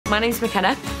My name's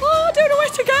Mackenna. Oh, I don't know where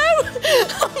to go.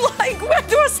 I'm like, where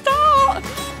do I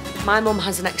start? My mum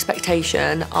has an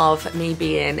expectation of me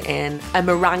being in a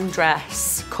meringue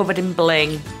dress covered in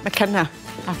bling. Mackenna,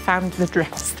 I found the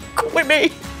dress. Come with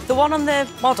me. The one on the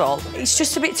model, it's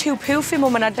just a bit too poofy,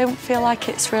 Mum, and I don't feel like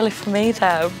it's really for me,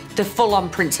 though. The full-on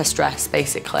princess dress,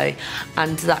 basically,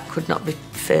 and that could not be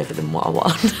further than what I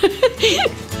want.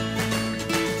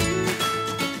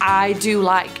 I do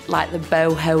like the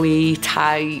boho-y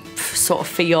type sort of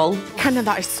feel. Mackenna,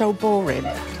 that is so boring.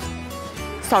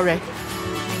 Sorry.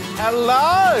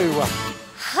 Hello!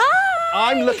 Hi!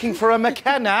 I'm looking for a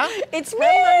Mackenna. It's me!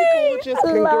 Hello, gorgeous.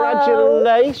 Hello.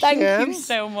 Congratulations. Thank you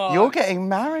so much. You're getting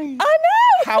married. I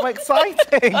know! How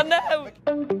exciting! I know.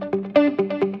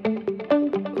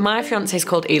 My fiance's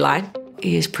called Eli.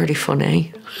 He is pretty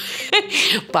funny,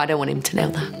 but I don't want him to know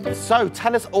that. So,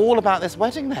 tell us all about this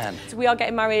wedding then. So we are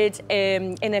getting married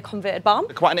in a converted barn.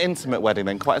 Quite an intimate wedding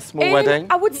then, quite a small wedding.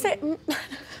 I would say,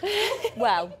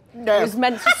 well, no. It was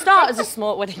meant to start as a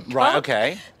small wedding. Right,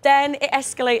 okay. Then it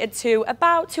escalated to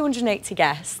about 280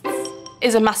 guests.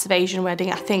 It's a massive Asian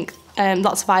wedding. I think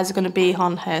lots of eyes are going to be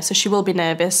on her, so she will be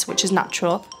nervous, which is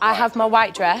natural. I have my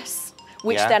white dress,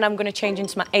 which Yeah. then I'm going to change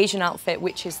into my Asian outfit,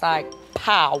 which is like,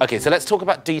 pow. OK, so let's talk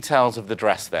about details of the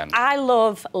dress then. I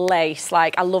love lace,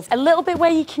 like I love a little bit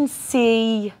where you can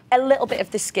see a little bit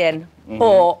of the skin,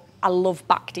 but I love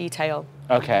back detail.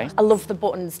 OK. I love the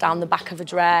buttons down the back of a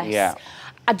dress. Yeah.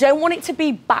 I don't want it to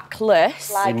be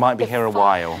backless. You might be here a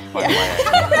while, by the way.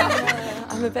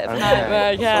 I'm a bit of a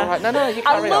nightmare, It's yeah. all right. No, you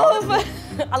carry on.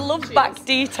 I love back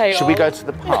detail. Should we go to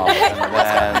the pub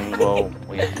and then we'll...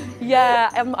 Yeah,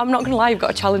 I'm not going to lie, you've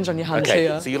got a challenge on your hands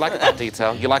here. So you like a back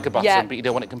detail, you like a button, Yeah. but you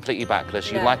don't want it completely backless.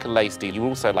 You Yeah. like a lace deal, you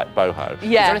also like boho. Yeah. Is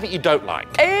there anything you don't like?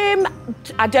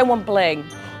 I don't want bling.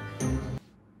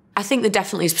 I think there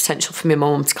definitely is potential for me and my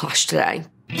mum to clash today.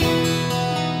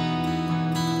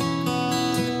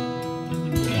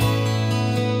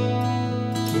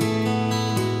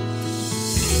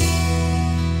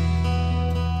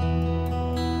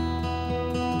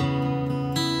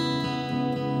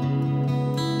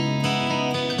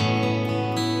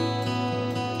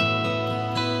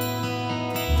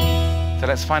 So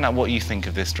let's find out what you think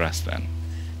of this dress then.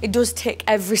 It does tick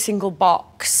every single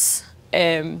box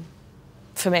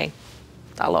for me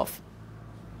that I love.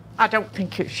 I don't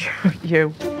think it's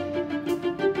you.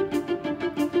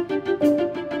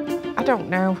 I don't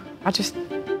know. I just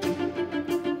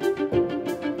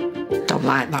don't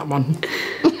like that one.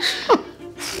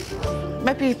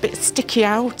 Maybe a bit sticky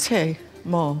outy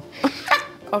more.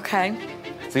 Okay.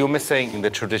 So you're missing the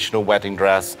traditional wedding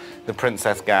dress, the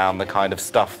princess gown, the kind of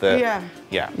stuff that... Yeah.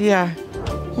 Yeah. Yeah.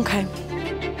 Okay.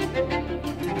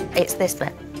 It's this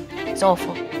bit. It's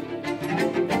awful.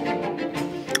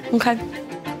 Okay.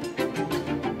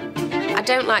 I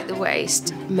don't like the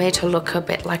waist. Made her look a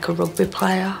bit like a rugby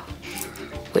player,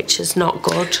 which is not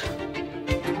good.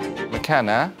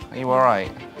 Mackenna, are you all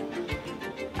right?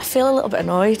 I feel a little bit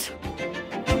annoyed.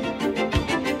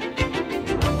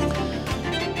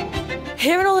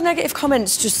 Hearing all the negative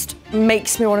comments just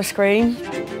makes me want to scream.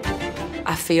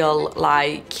 I feel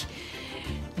like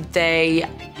they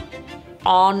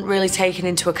aren't really taking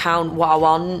into account what I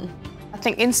want. I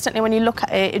think instantly when you look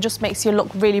at it, it just makes you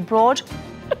look really broad.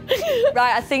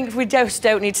 Right, I think we just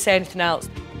don't need to say anything else.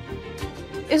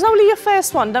 It's only your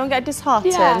first one, don't get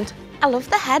disheartened. Yeah. I love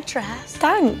the headdress.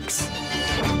 Thanks.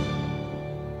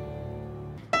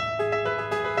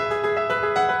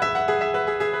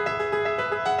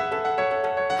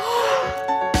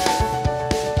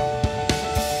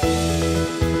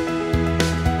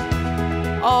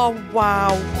 Oh, wow.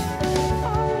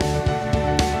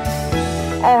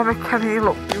 Oh, Mackenna, you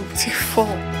look beautiful.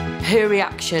 Her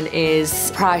reaction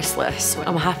is priceless.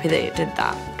 I'm happy that it did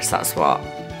that, because that's what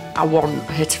I want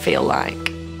her to feel like.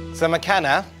 So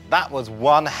Mackenna, that was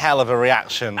one hell of a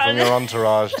reaction from your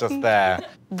entourage just there.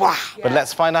 Wow. But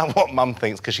let's find out what Mum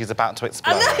thinks, because she's about to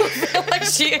explode. I feel like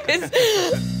she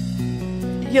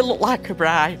is. You look like a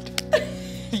bride.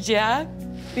 Yeah?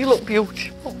 You look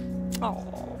beautiful. Oh.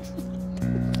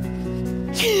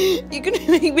 You're gonna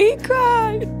make me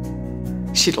cry.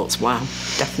 She looks wow,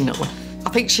 definitely. I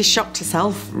think she shocked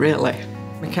herself, really.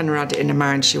 Mackenna had it in her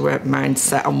mind she weren't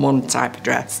mindset on one type of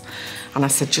dress. And I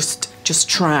said, just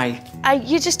try.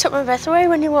 You just took my breath away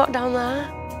when you walked down there.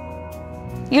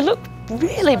 You look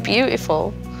really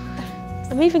beautiful.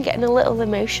 I'm even getting a little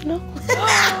emotional.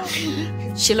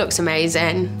 She looks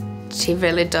amazing. She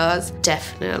really does.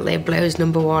 Definitely blows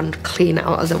 #1 clean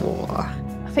out of the water.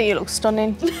 I think you look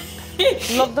stunning.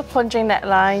 Love the plunging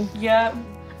neckline. Yeah.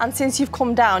 And since you've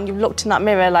come down, you've looked in that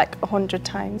mirror like 100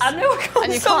 times. I know, I can't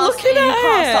And you stop can't, looking at it. you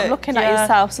can't stop looking at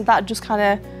yourself, so that just kind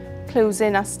of clues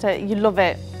in as to you love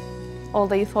it,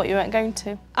 although you thought you weren't going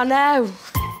to. I know.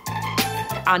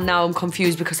 And now I'm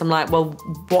confused because I'm like, well,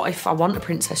 what if I want a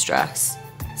princess dress?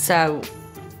 So,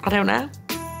 I don't know.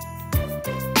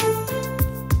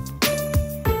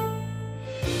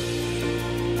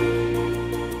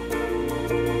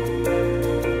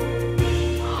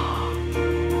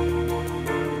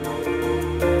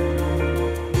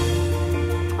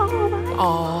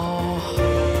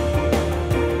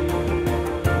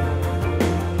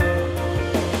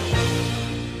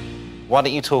 Why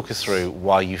don't you talk us through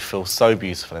why you feel so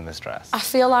beautiful in this dress? I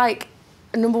feel like,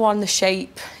 number one, the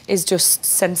shape is just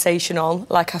sensational.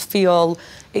 Like, I feel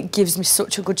it gives me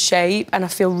such a good shape and I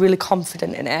feel really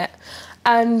confident in it.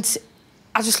 And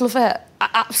I just love it. I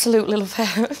absolutely love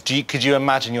it. Could you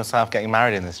imagine yourself getting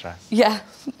married in this dress? Yeah,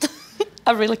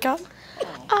 I really can.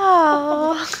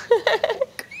 Oh.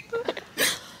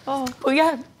 Oh, well,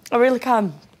 yeah, I really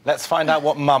can. Let's find out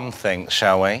what Mum thinks,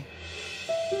 shall we?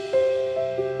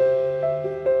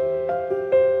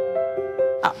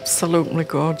 Absolutely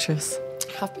gorgeous.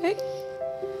 Happy?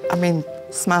 I mean,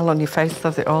 smile on your face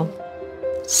says it all.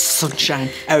 Sunshine,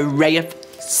 a ray of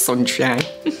sunshine.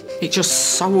 It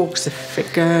just soaks the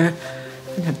figure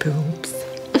and her boobs.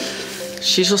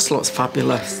 She just looks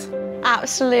fabulous.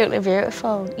 Absolutely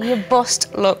beautiful. Your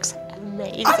bust looks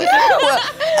amazing. I know,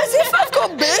 as if I've got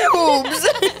boobs.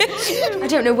 I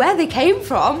don't know where they came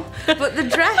from, but the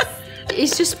dress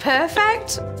is just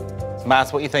perfect.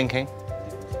 Maz, what are you thinking?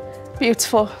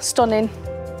 Beautiful, stunning.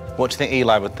 What do you think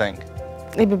Eli would think?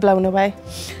 He'd be blown away.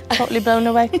 Totally blown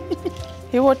away.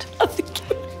 He would. I think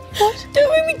he would.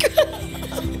 Don't make me cry.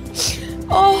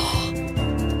 Oh.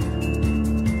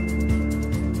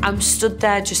 I'm stood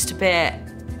there just a bit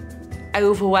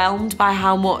overwhelmed by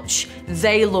how much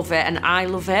they love it and I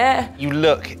love it. You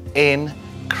look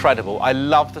incredible. I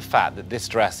love the fact that this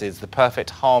dress is the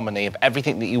perfect harmony of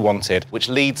everything that you wanted, which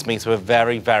leads me to a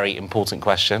very, very important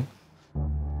question.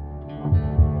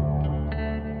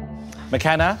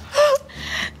 Mackenna,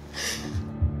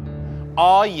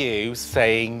 are you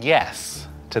saying yes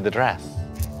to the dress?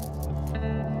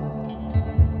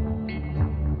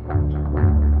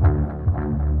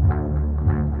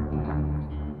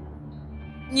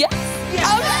 Yes.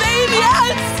 I'm saying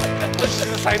yes. I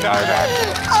shouldn't say no then.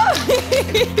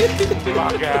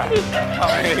 Bugger.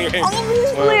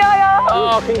 Obviously I am.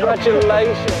 Oh,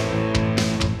 congratulations.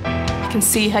 I can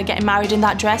see her getting married in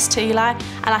that dress to Eli,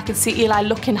 and I can see Eli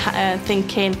looking at her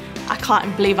thinking, I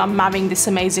can't believe I'm marrying this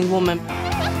amazing woman.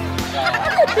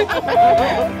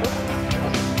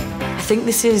 I think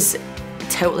this is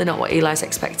totally not what Eli's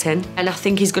expecting. And I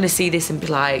think he's going to see this and be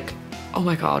like, oh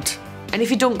my God. And if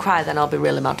he don't cry, then I'll be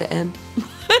really mad at him.